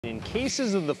and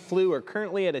cases of the flu are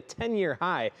currently at a 10-year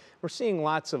high. We're seeing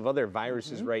lots of other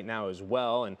viruses right now as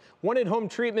well. And one at-home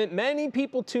treatment many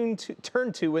people turn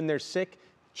to when they're sick: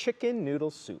 chicken noodle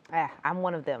soup. I'm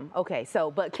one of them. Okay,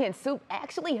 but can soup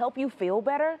actually help you feel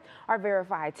better? Our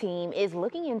Verified team is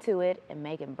looking into it, and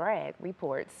Megan Bragg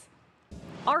reports.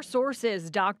 Our source is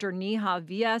Dr. Neha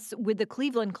Vyas with the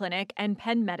Cleveland Clinic and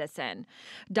Penn Medicine.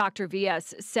 Dr.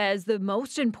 Vyas says the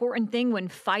most important thing when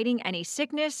fighting any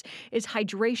sickness is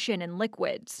hydration and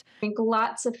liquids. Drink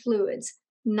lots of fluids.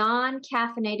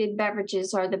 Non-caffeinated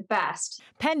beverages are the best.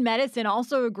 Penn Medicine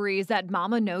also agrees that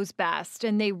mama knows best,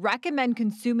 and they recommend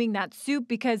consuming that soup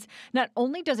because not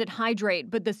only does it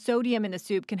hydrate, but the sodium in the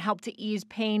soup can help to ease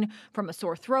pain from a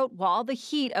sore throat, while the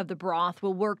heat of the broth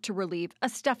will work to relieve a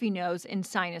stuffy nose and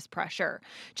sinus pressure.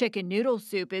 Chicken noodle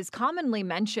soup is commonly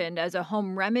mentioned as a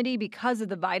home remedy because of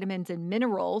the vitamins and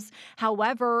minerals.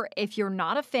 However, if you're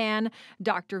not a fan,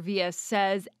 Dr. Vyas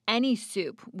says any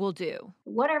soup will do.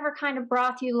 Whatever kind of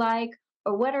broth you like,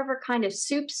 or whatever kind of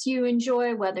soups you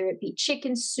enjoy, whether it be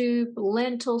chicken soup,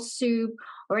 lentil soup,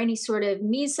 or any sort of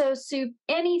miso soup,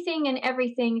 anything and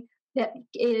everything that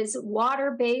is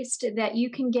water-based that you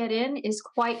can get in is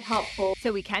quite helpful.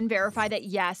 So we can verify that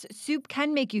yes, soup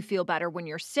can make you feel better when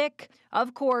you're sick.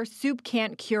 Of course, soup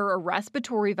can't cure a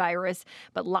respiratory virus,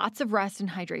 but lots of rest and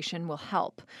hydration will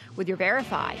help. With your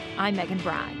Verify, I'm Megan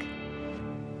Bragg.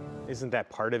 Isn't that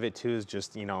part of it too, is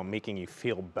just, making you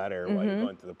feel better while you're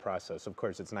going through the process? Of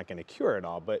course, it's not going to cure it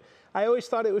all, but I always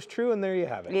thought it was true, and there you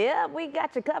have it. Yeah, we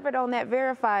got you covered on that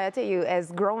Verify. I tell you,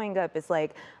 as growing up, it's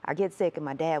like I get sick and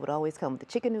my dad would always come with the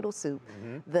chicken noodle soup,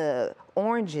 the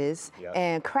oranges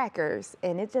and crackers,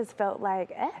 and it just felt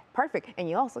like, perfect. And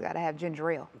you also got to have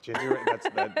ginger ale. Ginger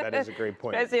ale, that is a great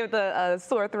point. Especially with the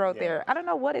sore throat there. I don't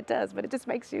know what it does, but it just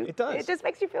makes you, it does. It just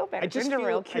makes you feel better. Ginger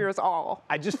ale cures all.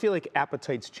 I just feel like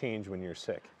appetites change when you're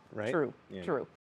sick, right? True, true.